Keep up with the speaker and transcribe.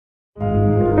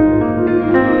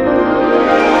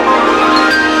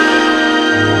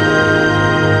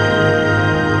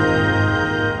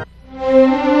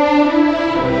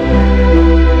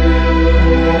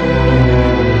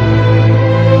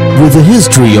With a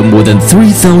history of more than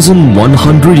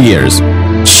 3,100 years,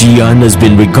 Xi'an has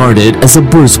been regarded as the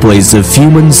birthplace of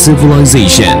human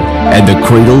civilization and the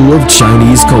cradle of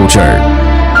Chinese culture.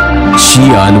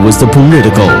 Xi'an was the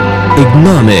political,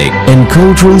 economic, and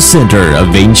cultural center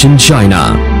of ancient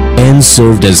China and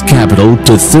served as capital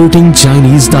to 13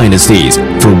 Chinese dynasties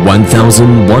for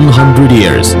 1,100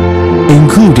 years,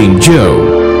 including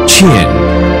Zhou,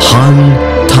 Qin,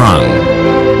 Han, Tang.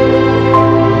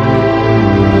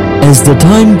 As the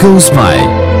time goes by,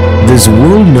 this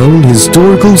world-known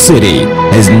historical city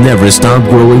has never stopped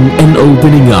growing and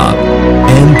opening up,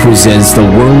 and presents the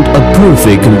world a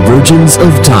perfect convergence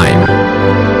of time.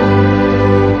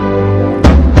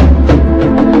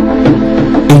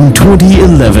 In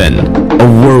 2011,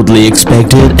 a worldly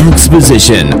expected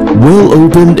exposition will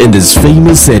open in this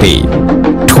famous city.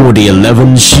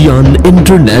 2011 Xi'an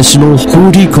International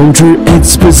Horticulture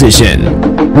Exposition,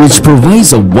 which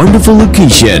provides a wonderful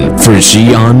occasion for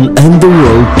Xi'an and the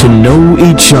world to know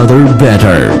each other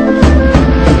better.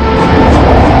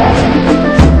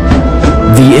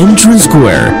 The entrance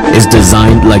square is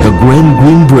designed like a grand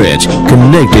green bridge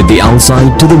connected the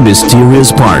outside to the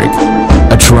mysterious park.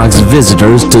 Attracts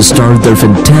visitors to start their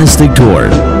fantastic tour.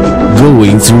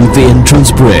 Going through the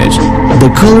entrance bridge,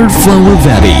 the colored flower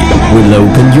valley will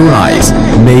open your eyes,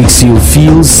 makes you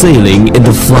feel sailing in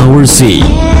the flower sea.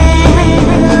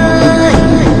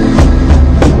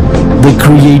 The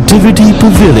Creativity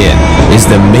Pavilion is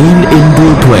the main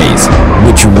indoor place,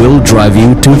 which will drive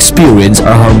you to experience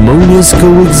a harmonious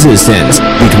coexistence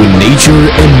between nature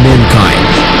and mankind.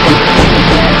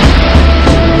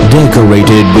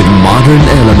 Decorated with modern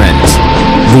elements,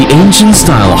 the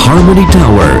ancient-style Harmony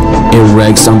Tower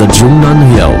erects on the Zhongnan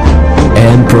Hill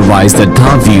and provides the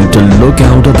top view to look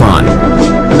out upon.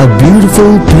 A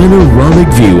beautiful panoramic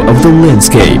view of the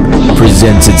landscape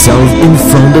presents itself in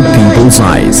front of people's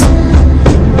eyes.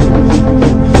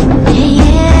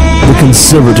 The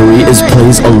conservatory is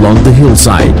placed along the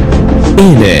hillside.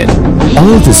 In it,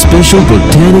 all the special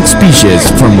botanic species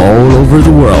from all over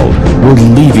the world will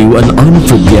leave you an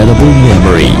unforgettable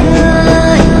memory.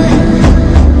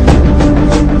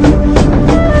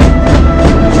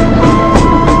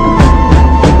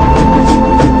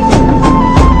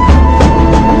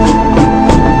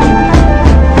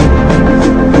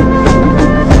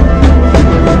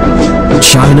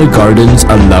 China Gardens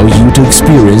allow you to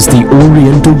experience the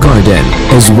Oriental Garden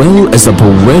as well as the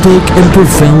poetic and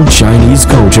profound Chinese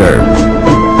culture.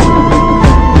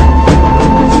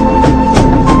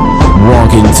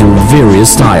 Walking through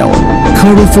various style,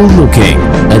 colorful looking,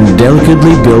 and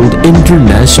delicately built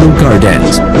international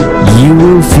gardens, you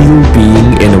will feel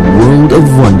being in a world of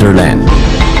wonderland.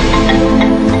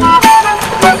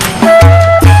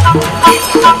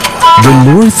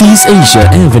 The Northeast Asia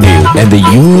Avenue and the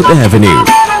Europe Avenue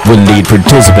will lead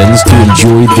participants to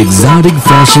enjoy the exotic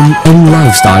fashion and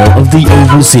lifestyle of the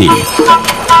overseas.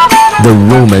 The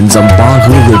Romans on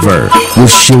Bahu River will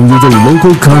show you the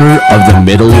local color of the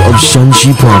middle of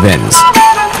Shanxi province.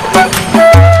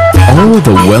 All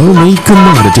the well-made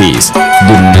commodities,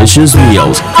 delicious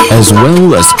meals, as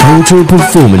well as cultural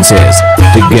performances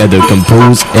together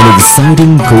compose an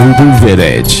exciting global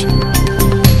village.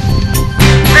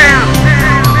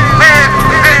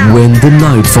 When the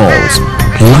night falls,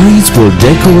 lights will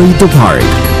decorate the park.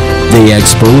 The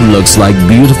expo looks like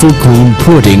beautiful queen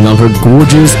putting on her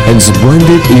gorgeous and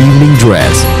splendid evening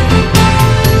dress.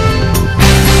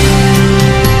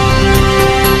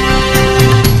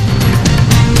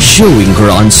 Showing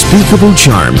her unspeakable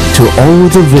charm to all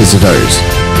the visitors.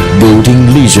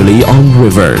 Boating leisurely on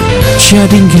river,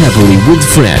 chatting happily with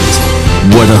friends.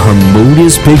 What a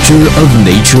harmonious picture of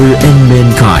nature and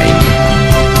mankind.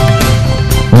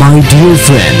 My dear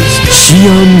friends,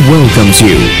 Xi'an welcomes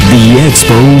you. The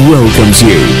Expo welcomes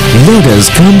you. Let us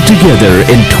come together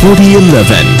in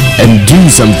 2011 and do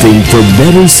something for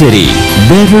better city,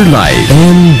 better life,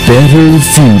 and better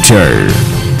future.